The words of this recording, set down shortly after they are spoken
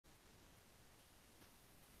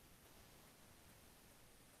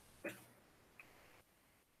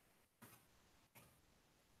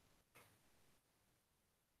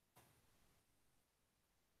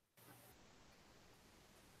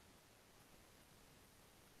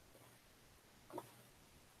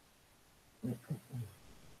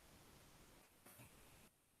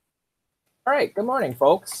All right, good morning,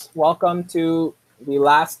 folks. Welcome to the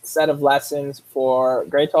last set of lessons for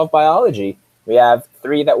grade 12 biology. We have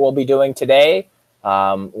 3 that we'll be doing today,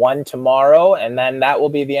 1 tomorrow, and then that will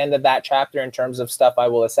be the end of that chapter in terms of stuff I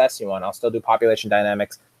will assess you on. I'll still do population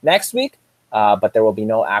dynamics next week, but there will be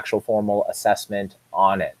no actual formal assessment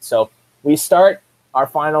on it. So we start our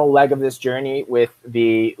final leg of this journey with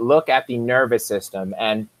the look at the nervous system.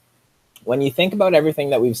 And when you think about everything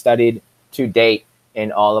that we've studied to date, in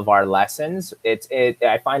all of our lessons,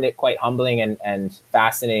 I find it quite humbling and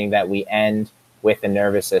fascinating that we end with the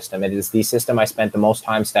nervous system. It is the system I spent the most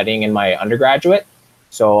time studying in my undergraduate.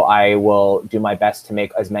 So I will do my best to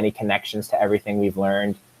make as many connections to everything we've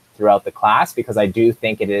learned throughout the class, because I do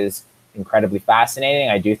think it is incredibly fascinating.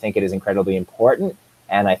 I do think it is incredibly important.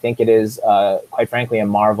 And I think it is, quite frankly, a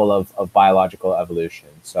marvel of biological evolution.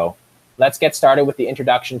 So let's get started with the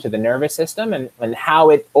introduction to the nervous system and how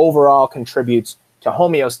it overall contributes to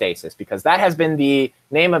homeostasis, because that has been the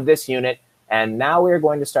name of this unit. And now we're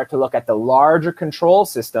going to start to look at the larger control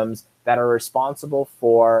systems that are responsible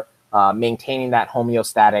for maintaining that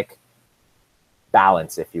homeostatic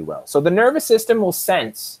balance, if you will. So the nervous system will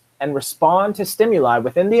sense and respond to stimuli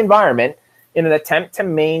within the environment in an attempt to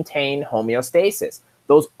maintain homeostasis.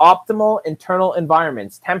 Those optimal internal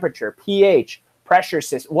environments, temperature, pH, pressure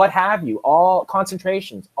system, what have you, all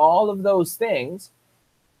concentrations, all of those things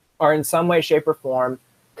are in some way, shape, or form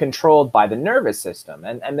controlled by the nervous system.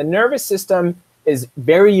 And the nervous system is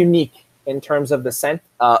very unique in terms of the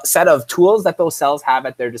set of tools that those cells have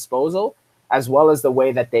at their disposal, as well as the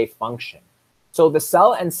way that they function. So the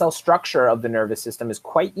cell and cell structure of the nervous system is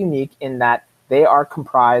quite unique in that they are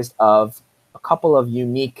comprised of a couple of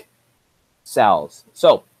unique cells.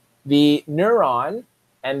 So the neuron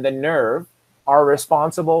and the nerve are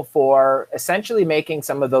responsible for essentially making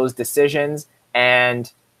some of those decisions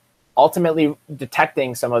and ultimately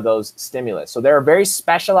detecting some of those stimulus. So they're a very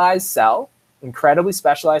specialized cell, incredibly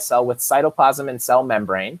specialized cell with cytoplasm and cell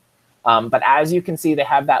membrane. But as you can see, they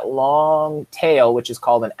have that long tail, which is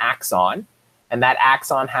called an axon. And that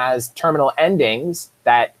axon has terminal endings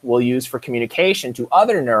that we'll use for communication to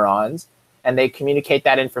other neurons. And they communicate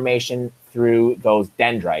that information through those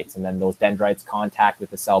dendrites. And then those dendrites contact with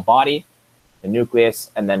the cell body, the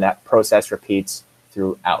nucleus, and then that process repeats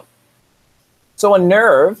throughout. So a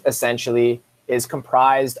nerve essentially is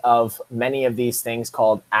comprised of many of these things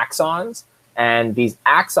called axons. And these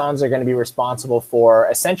axons are going to be responsible for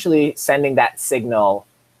essentially sending that signal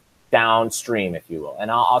downstream, if you will. And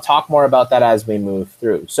I'll talk more about that as we move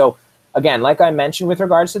through. So again, like I mentioned, with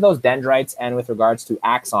regards to those dendrites and with regards to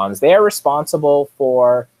axons, they are responsible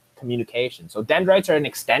for communication. So dendrites are an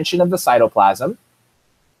extension of the cytoplasm,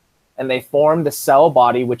 and they form the cell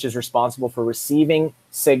body, which is responsible for receiving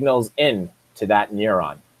signals in to that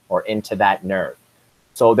neuron or into that nerve.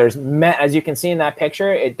 So there's, as you can see in that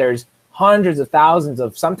picture, there's hundreds of thousands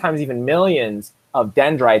of, sometimes even millions of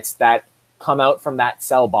dendrites that come out from that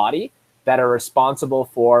cell body that are responsible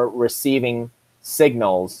for receiving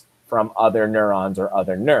signals from other neurons or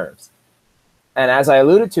other nerves. And as I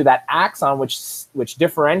alluded to, that axon, which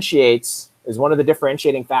differentiates, is one of the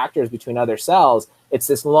differentiating factors between other cells. It's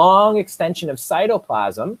this long extension of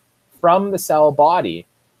cytoplasm from the cell body.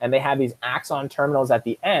 And they have these axon terminals at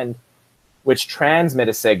the end, which transmit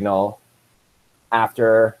a signal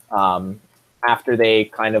after they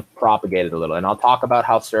kind of propagate it a little. And I'll talk about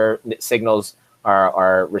how signals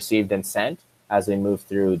are received and sent as we move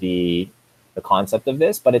through the concept of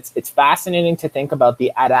this. But it's fascinating to think about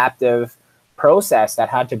the adaptive process that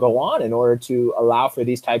had to go on in order to allow for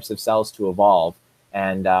these types of cells to evolve.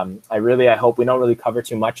 And I hope we don't really cover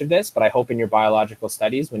too much of this, but I hope in your biological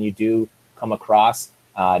studies, when you do come across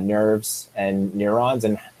nerves and neurons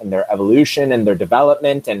and their evolution and their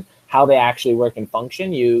development and how they actually work and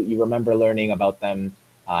function, you remember learning about them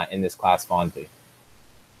in this class fondly.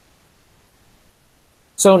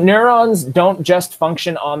 So neurons don't just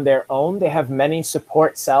function on their own. They have many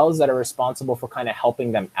support cells that are responsible for kind of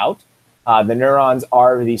helping them out. The neurons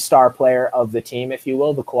are the star player of the team, if you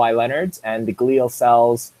will, the Kawhi Leonards, and the glial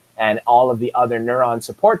cells and all of the other neuron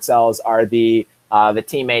support cells are the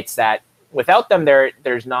teammates that, without them,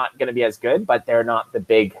 there's not going to be as good, but they're not the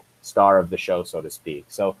big star of the show, so to speak.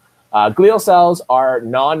 So glial cells are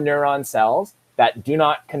non-neuron cells that do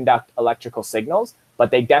not conduct electrical signals,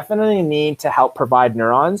 but they definitely need to help provide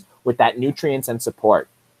neurons with that nutrients and support.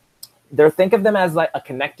 Think of them as like a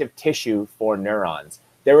connective tissue for neurons.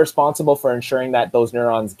 They're responsible for ensuring that those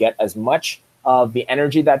neurons get as much of the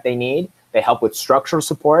energy that they need. They help with structural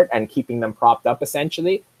support and keeping them propped up,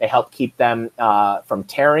 essentially. They help keep them from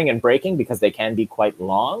tearing and breaking because they can be quite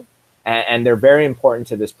long. And they're very important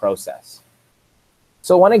to this process.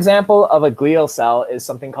 So one example of a glial cell is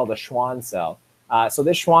something called a Schwann cell. So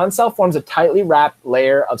this Schwann cell forms a tightly wrapped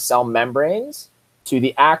layer of cell membranes to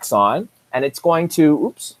the axon, and it's going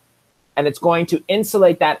to,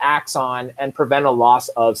 insulate that axon and prevent a loss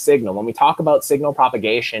of signal. When we talk about signal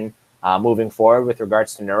propagation moving forward with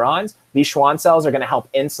regards to neurons, these Schwann cells are going to help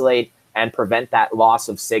insulate and prevent that loss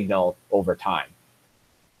of signal over time.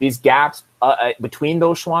 These gaps between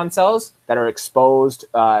those Schwann cells that are exposed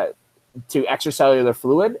to extracellular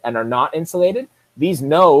fluid and are not insulated, these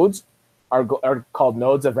nodes are called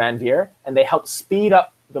nodes of Ranvier, and they help speed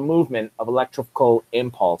up the movement of electrical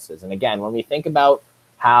impulses. And again, when we think about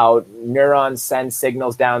how neurons send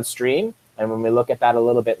signals downstream, and when we look at that a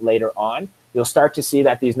little bit later on, you'll start to see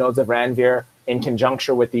that these nodes of Ranvier, in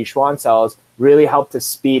conjunction with these Schwann cells, really help to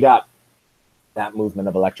speed up that movement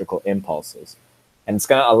of electrical impulses. And it's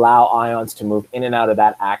going to allow ions to move in and out of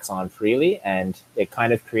that axon freely, and it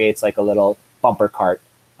kind of creates like a little bumper cart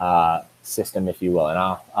system, if you will. And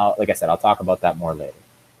I'll, like I said, I'll talk about that more later.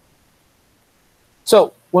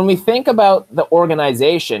 So when we think about the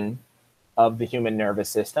organization of the human nervous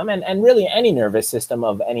system, and really any nervous system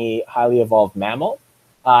of any highly evolved mammal,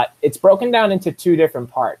 it's broken down into two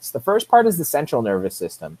different parts. The first part is the central nervous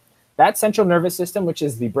system. That central nervous system, which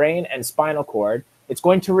is the brain and spinal cord, it's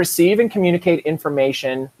going to receive and communicate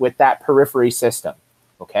information with that periphery system,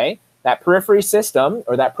 okay? That periphery system,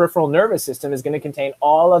 or that peripheral nervous system, is going to contain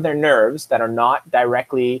all other nerves that are not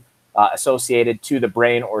directly associated to the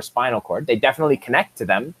brain or spinal cord. They definitely connect to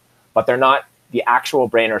them, but they're not the actual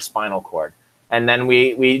brain or spinal cord. And then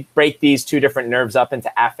we break these two different nerves up into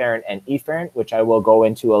afferent and efferent, which I will go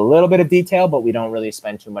into a little bit of detail, but we don't really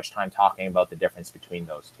spend too much time talking about the difference between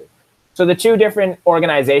those two. So the two different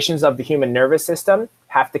organizations of the human nervous system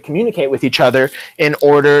have to communicate with each other in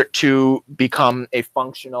order to become a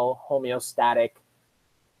functional, homeostatic,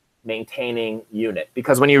 maintaining unit.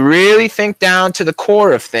 Because when you really think down to the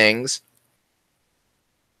core of things,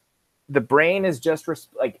 the brain is just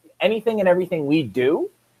like anything and everything we do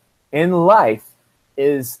in life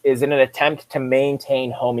is in an attempt to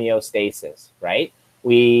maintain homeostasis, right?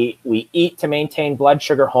 We eat to maintain blood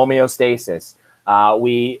sugar homeostasis.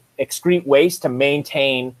 We excrete waste to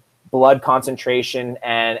maintain blood concentration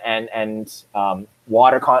and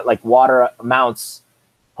water amounts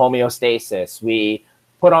homeostasis. We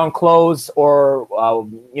put on clothes or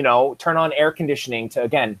turn on air conditioning to,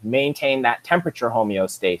 again, maintain that temperature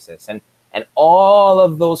homeostasis. And all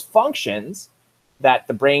of those functions that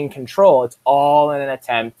the brain controls, it's all in an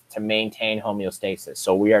attempt to maintain homeostasis.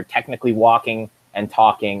 So we are technically walking and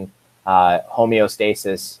talking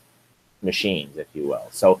homeostasis machines, if you will.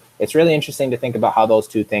 So it's really interesting to think about how those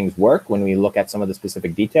two things work when we look at some of the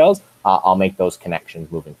specific details. I'll make those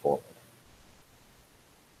connections moving forward.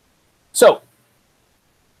 So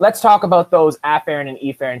let's talk about those afferent and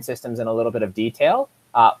efferent systems in a little bit of detail.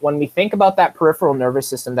 When we think about that peripheral nervous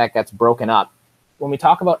system that gets broken up, when we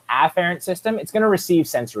talk about afferent system, it's going to receive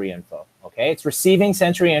sensory info, okay? It's receiving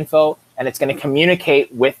sensory info, and it's going to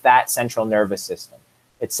communicate with that central nervous system.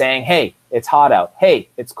 It's saying, hey, it's hot out. Hey,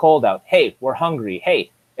 it's cold out. Hey, we're hungry.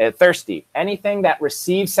 Hey, thirsty. Anything that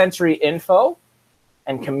receives sensory info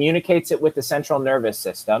and communicates it with the central nervous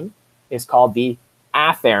system is called the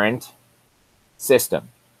afferent system.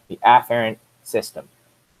 The afferent system.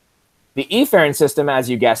 The efferent system, as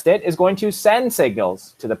you guessed it, is going to send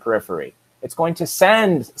signals to the periphery. It's going to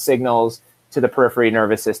send signals to the periphery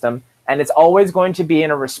nervous system, and it's always going to be in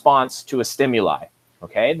a response to a stimuli.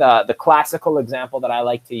 Okay, the classical example that I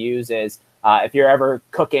like to use is if you're ever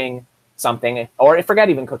cooking something, or forget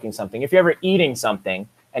even cooking something, if you're ever eating something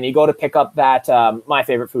and you go to pick up that, my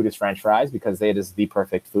favorite food is French fries because it is the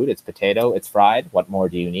perfect food. It's potato, it's fried. What more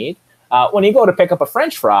do you need? When you go to pick up a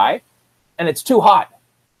French fry and it's too hot,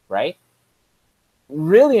 right?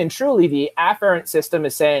 Really and truly, the afferent system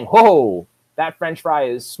is saying, whoa, that French fry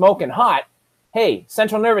is smoking hot. Hey,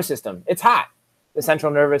 central nervous system, it's hot. The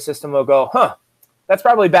central nervous system will go, huh, that's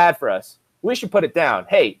probably bad for us. We should put it down.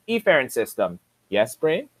 Hey, efferent system. Yes,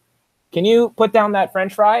 brain? Can you put down that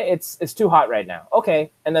French fry? It's too hot right now. Okay.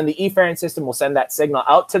 And then the efferent system will send that signal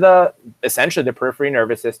out to essentially the periphery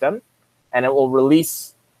nervous system, and it will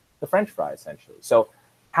release the French fry, essentially. So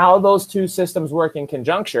how those two systems work in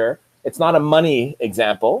conjuncture, it's not a money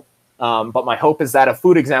example, but my hope is that a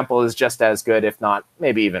food example is just as good, if not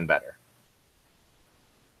maybe even better.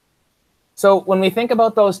 So when we think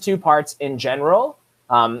about those two parts in general,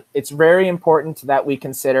 it's very important that we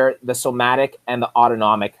consider the somatic and the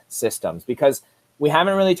autonomic systems, because we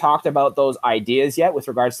haven't really talked about those ideas yet with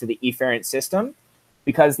regards to the efferent system,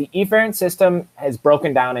 because the efferent system has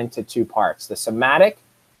broken down into two parts, the somatic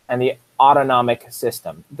and the autonomic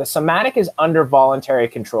system. The somatic is under voluntary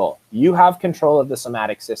control. You have control of the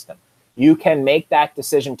somatic system. You can make that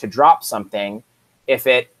decision to drop something if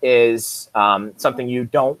it is something you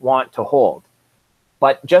don't want to hold.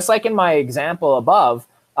 But just like in my example above,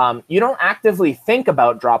 you don't actively think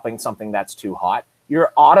about dropping something that's too hot.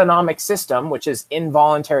 Your autonomic system, which is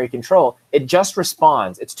involuntary control, it just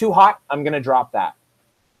responds. It's too hot, I'm going to drop that.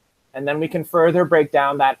 And then we can further break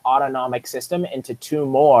down that autonomic system into two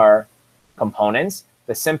more components,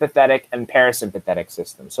 the sympathetic and parasympathetic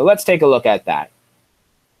system. So let's take a look at that.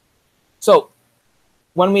 So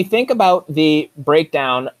when we think about the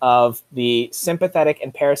breakdown of the sympathetic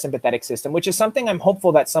and parasympathetic system, which is something I'm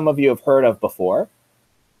hopeful that some of you have heard of before,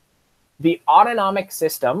 the autonomic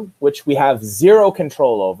system, which we have zero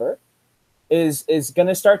control over, is going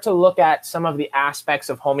to start to look at some of the aspects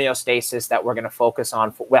of homeostasis that we're going to focus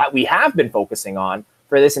on, that we have been focusing on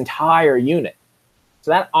for this entire unit.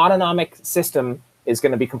 So that autonomic system is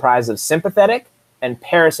going to be comprised of sympathetic and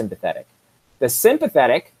parasympathetic. The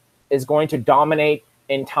sympathetic is going to dominate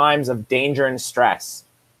in times of danger and stress.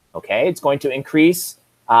 Okay, it's going to increase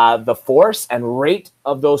the force and rate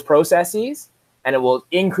of those processes, and it will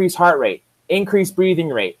increase heart rate, increase breathing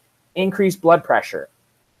rate, increase blood pressure.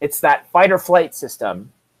 It's that fight or flight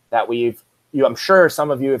system that I'm sure some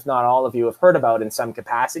of you, if not all of you, have heard about in some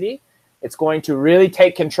capacity. It's going to really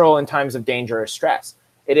take control in times of danger or stress.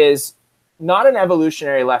 It is not an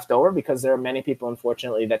evolutionary leftover, because there are many people,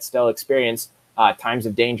 unfortunately, that still experience times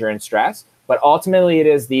of danger and stress. But ultimately, it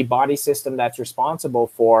is the body system that's responsible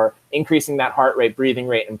for increasing that heart rate, breathing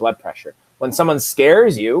rate, and blood pressure. When someone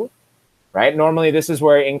scares you, right? Normally, this is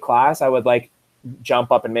where in class I would like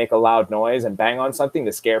jump up and make a loud noise and bang on something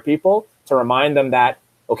to scare people, to remind them that,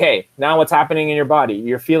 okay, now what's happening in your body?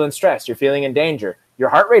 You're feeling stressed. You're feeling in danger. Your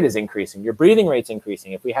heart rate is increasing. Your breathing rate's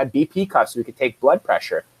increasing. If we had BP cuffs, we could take blood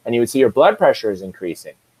pressure, and you would see your blood pressure is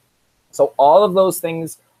increasing. So all of those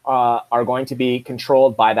things are going to be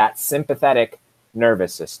controlled by that sympathetic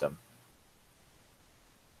nervous system.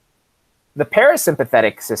 The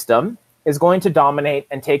parasympathetic system is going to dominate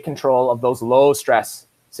and take control of those low stress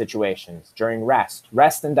situations during rest.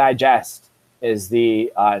 Rest and digest is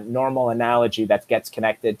the normal analogy that gets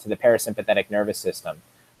connected to the parasympathetic nervous system.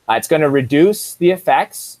 It's going to reduce the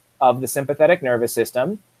effects of the sympathetic nervous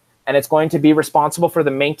system, and it's going to be responsible for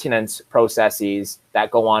the maintenance processes that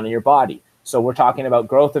go on in your body. So we're talking about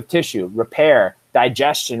growth of tissue, repair,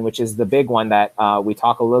 digestion, which is the big one that we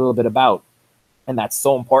talk a little bit about. And that's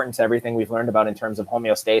so important to everything we've learned about in terms of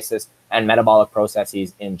homeostasis and metabolic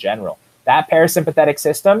processes in general. That parasympathetic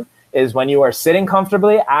system is when you are sitting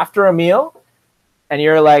comfortably after a meal and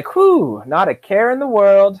you're like, whew, not a care in the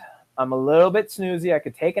world. I'm a little bit snoozy. I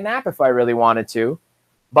could take a nap if I really wanted to,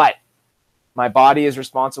 but my body is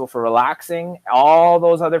responsible for relaxing all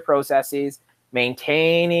those other processes,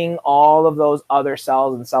 maintaining all of those other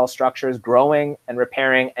cells and cell structures, growing and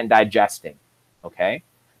repairing and digesting. Okay.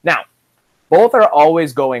 Now, both are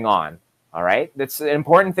always going on. All right. That's an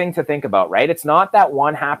important thing to think about, right? It's not that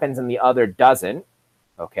one happens and the other doesn't.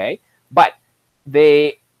 Okay. But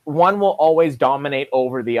one will always dominate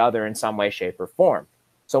over the other in some way, shape, or form.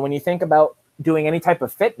 So when you think about doing any type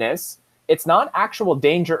of fitness, it's not actual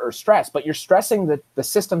danger or stress, but you're stressing the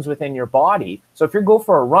systems within your body. So if you go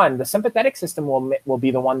for a run, the sympathetic system will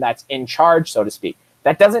be the one that's in charge, so to speak.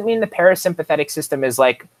 That doesn't mean the parasympathetic system is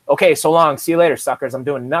like, okay, so long, see you later, suckers, I'm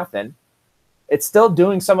doing nothing. It's still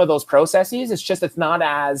doing some of those processes. It's just it's not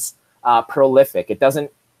as prolific. It doesn't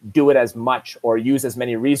do it as much or use as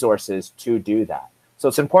many resources to do that. So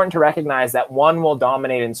it's important to recognize that one will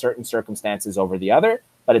dominate in certain circumstances over the other,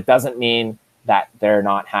 but it doesn't mean that they're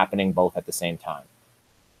not happening both at the same time.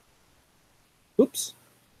 Oops.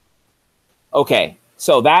 Okay,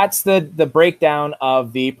 so that's the breakdown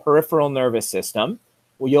of the peripheral nervous system.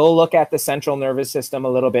 You'll look at the central nervous system a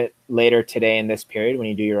little bit later today in this period when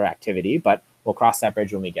you do your activity, but we'll cross that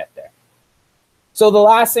bridge when we get there. So the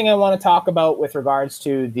last thing I want to talk about with regards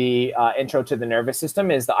to the intro to the nervous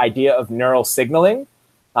system is the idea of neural signaling.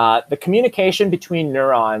 The communication between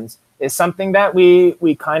neurons is something that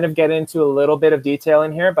we kind of get into a little bit of detail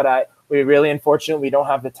in here, but we really, unfortunately, we don't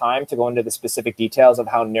have the time to go into the specific details of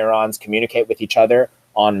how neurons communicate with each other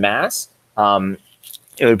en masse.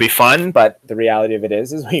 It would be fun, but the reality of it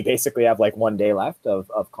is we basically have like 1 day left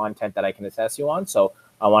of content that I can assess you on. So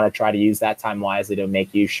I want to try to use that time wisely to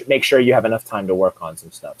make sure you have enough time to work on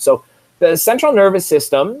some stuff. So the central nervous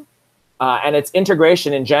system and its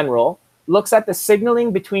integration in general looks at the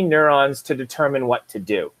signaling between neurons to determine what to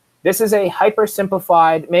do. This is a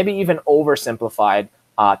hyper-simplified, maybe even oversimplified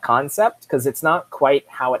concept, because it's not quite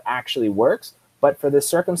how it actually works. But for the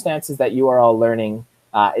circumstances that you are all learning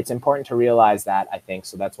It's important to realize that, I think,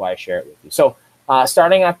 so that's why I share it with you. So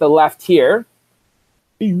starting at the left here,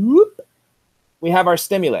 we have our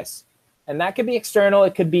stimulus. And that could be external,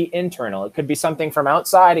 it could be internal. It could be something from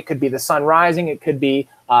outside, it could be the sun rising, it could be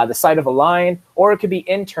the sight of a lion, or it could be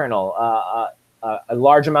internal. A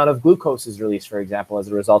large amount of glucose is released, for example, as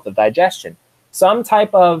a result of digestion. Some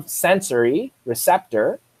type of sensory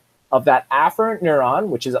receptor of that afferent neuron,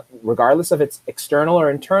 which is regardless of its external or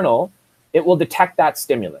internal, it will detect that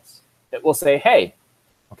stimulus. It will say, hey,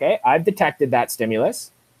 okay, I've detected that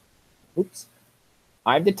stimulus. Oops.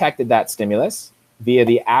 I've detected that stimulus via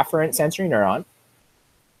the afferent sensory neuron.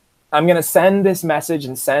 I'm going to send this message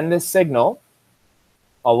and send this signal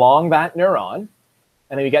along that neuron.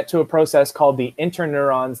 And then we get to a process called the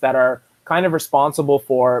interneurons that are kind of responsible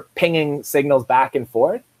for pinging signals back and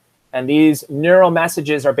forth. And these neural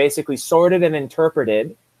messages are basically sorted and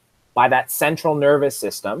interpreted by that central nervous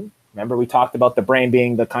system. Remember, we talked about the brain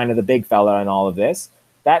being the kind of the big fella in all of this.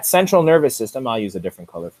 That central nervous system, I'll use a different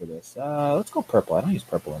color for this. Let's go purple. I don't use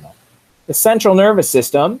purple enough. The central nervous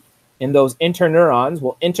system in those interneurons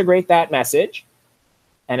will integrate that message,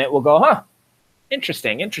 and it will go, huh,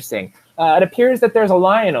 interesting, interesting. It appears that there's a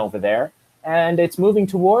lion over there, and it's moving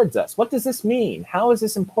towards us. What does this mean? How is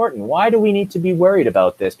this important? Why do we need to be worried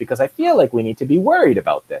about this? Because I feel like we need to be worried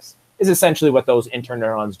about this, is essentially what those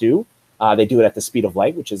interneurons do. They do it at the speed of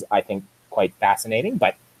light, which is, I think, quite fascinating,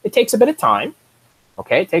 but it takes a bit of time.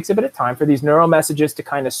 Okay, it takes a bit of time for these neural messages to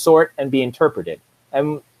kind of sort and be interpreted.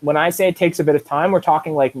 And when I say it takes a bit of time, we're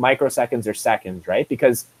talking like microseconds or seconds, right?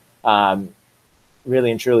 Because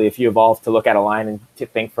really and truly, if you evolve to look at a line and to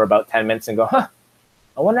think for about 10 minutes and go, huh,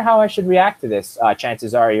 I wonder how I should react to this,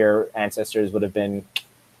 chances are your ancestors would have been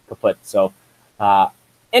kaput. So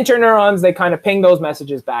interneurons, they kind of ping those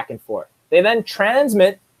messages back and forth. They then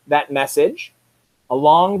transmit that message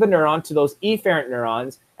along the neuron to those efferent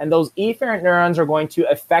neurons, and those efferent neurons are going to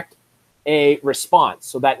affect a response.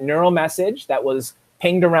 So that neural message that was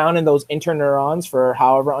pinged around in those interneurons for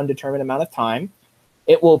however undetermined amount of time,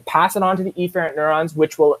 it will pass it on to the efferent neurons,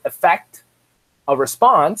 which will affect a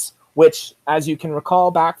response, which, as you can recall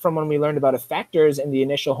back from when we learned about effectors in the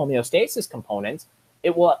initial homeostasis components,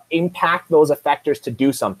 it will impact those effectors to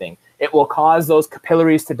do something. It will cause those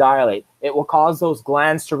capillaries to dilate. It will cause those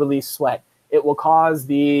glands to release sweat. It will cause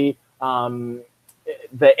the insulin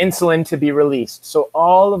to be released. So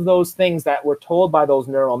all of those things that were told by those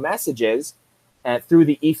neural messages through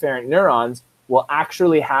the efferent neurons will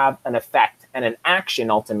actually have an effect and an action,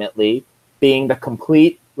 ultimately being the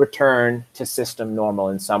complete return to system normal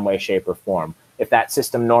in some way, shape, or form. If that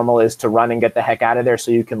system normal is to run and get the heck out of there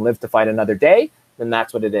so you can live to fight another day, then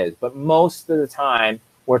that's what it is. But most of the time,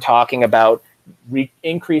 we're talking about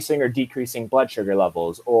increasing or decreasing blood sugar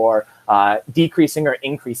levels, or decreasing or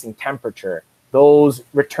increasing temperature. Those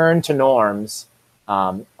return to norms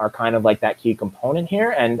are kind of like that key component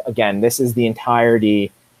here. And again, this is the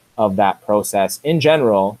entirety of that process in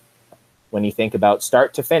general. When you think about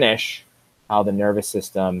start to finish, how the nervous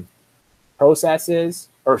system processes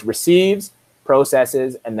or receives,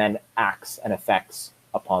 processes, and then acts and affects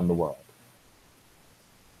upon the world.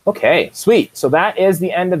 Okay, sweet. So that is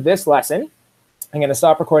the end of this lesson. I'm going to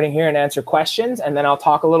stop recording here and answer questions, and then I'll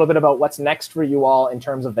talk a little bit about what's next for you all in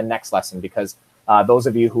terms of the next lesson, because those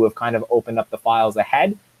of you who have kind of opened up the files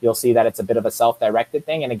ahead, you'll see that it's a bit of a self-directed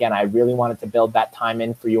thing. And again, I really wanted to build that time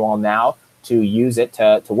in for you all now to use it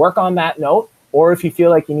to work on that note, or if you feel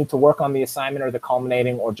like you need to work on the assignment or the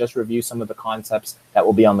culminating or just review some of the concepts that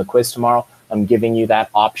will be on the quiz tomorrow, I'm giving you that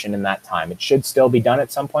option in that time. It should still be done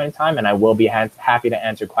at some point in time, and I will be happy to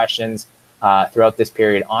answer questions throughout this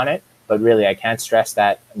period on it. But really, I can't stress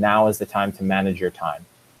that now is the time to manage your time.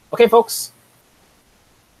 Okay, folks,